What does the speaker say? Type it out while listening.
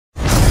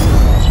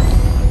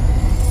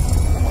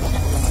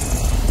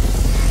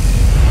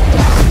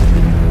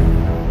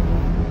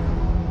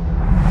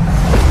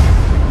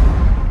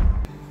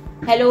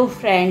Hello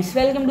friends,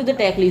 welcome to the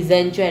Tech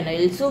Listen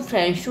channel. So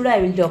friends, today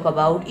I will talk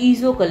about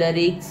EIZO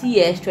ColorEdge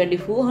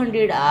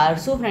CS2400R.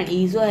 So friend,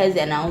 EIZO has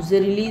announced the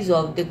release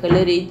of the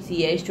ColorEdge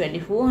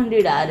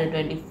CS2400R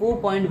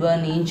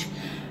 24.1-Inch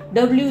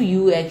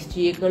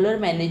WUXGA color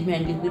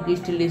management liquid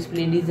crystal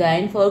display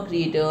designed for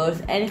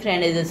creators and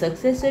friend as a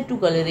successor to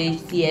ColorEdge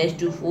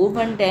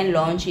CS2410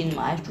 launched in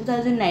March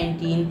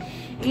 2019.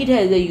 It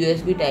has a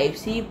USB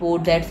Type-C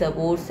port that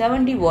supports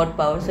 70-watt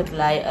power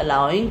supply,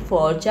 allowing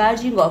for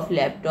charging of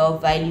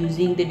laptop while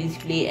using the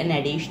display, and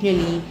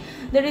additionally,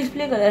 the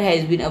display color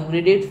has been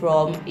upgraded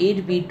from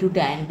 8-bit to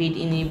 10-bit,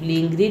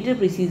 enabling greater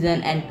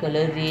precision and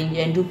color range,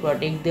 and to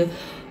protect the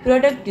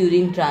product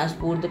during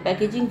transport. The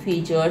packaging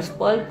features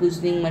pulp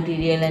cushioning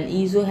material, and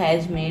EIZO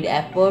has made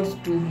efforts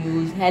to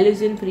use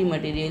halogen-free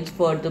materials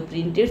for the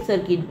printed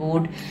circuit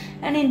board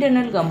and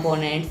internal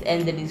components,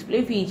 and the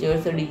display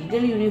features a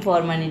digital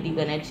uniformity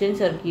connection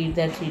circuit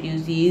that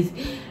reduces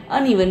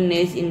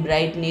unevenness in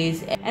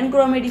brightness and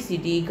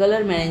chromaticity,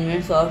 color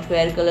management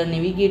software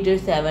ColorNavigator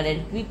 7,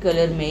 and quick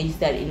color match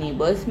that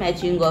enables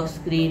matching of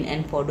screen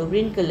and photo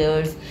print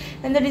colors,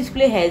 and the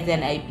display has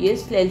an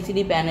IPS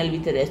LCD panel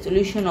with a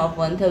resolution of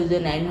 1920 x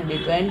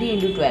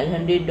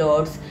 1200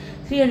 dots,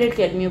 300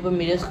 cadmium per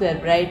meter square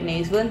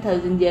brightness,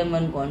 1000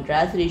 Gem1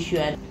 contrast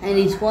ratio, and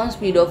response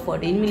speed of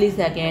 14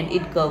 milliseconds.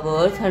 It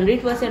covers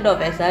 100% of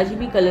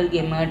sRGB color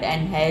gamut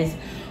and has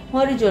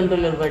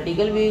horizontal or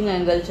vertical viewing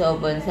angles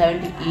of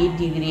 178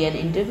 degree, and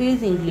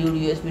interface include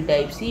USB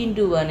Type-C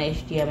into 1,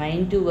 HDMI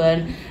into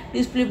 1,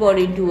 DisplayPort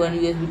into 1,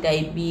 USB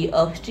Type-B,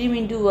 upstream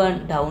into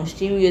 1,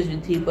 downstream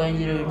USB 3.0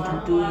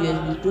 into 2,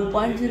 USB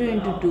 2.0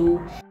 into 2.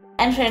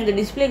 And friend, the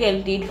display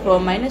can tilt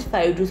from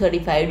 -5 to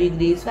 35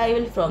 degrees,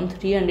 swivel from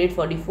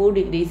 344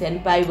 degrees,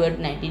 and pivot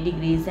 90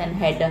 degrees, and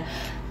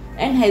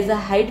has a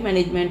height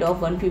management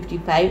of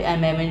 155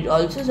 mm, and it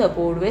also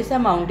supports VESA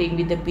mounting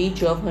with a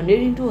pitch of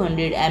 100 x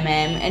 100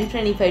 mm. And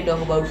friend, if I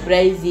talk about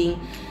pricing,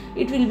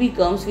 it will be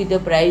comes with a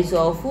price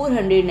of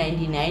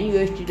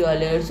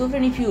 $499. So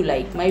friend, if you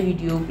like my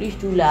video, please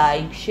do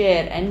like,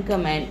 share and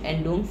comment,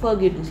 and don't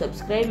forget to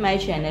subscribe my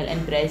channel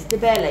and press the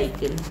bell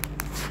icon.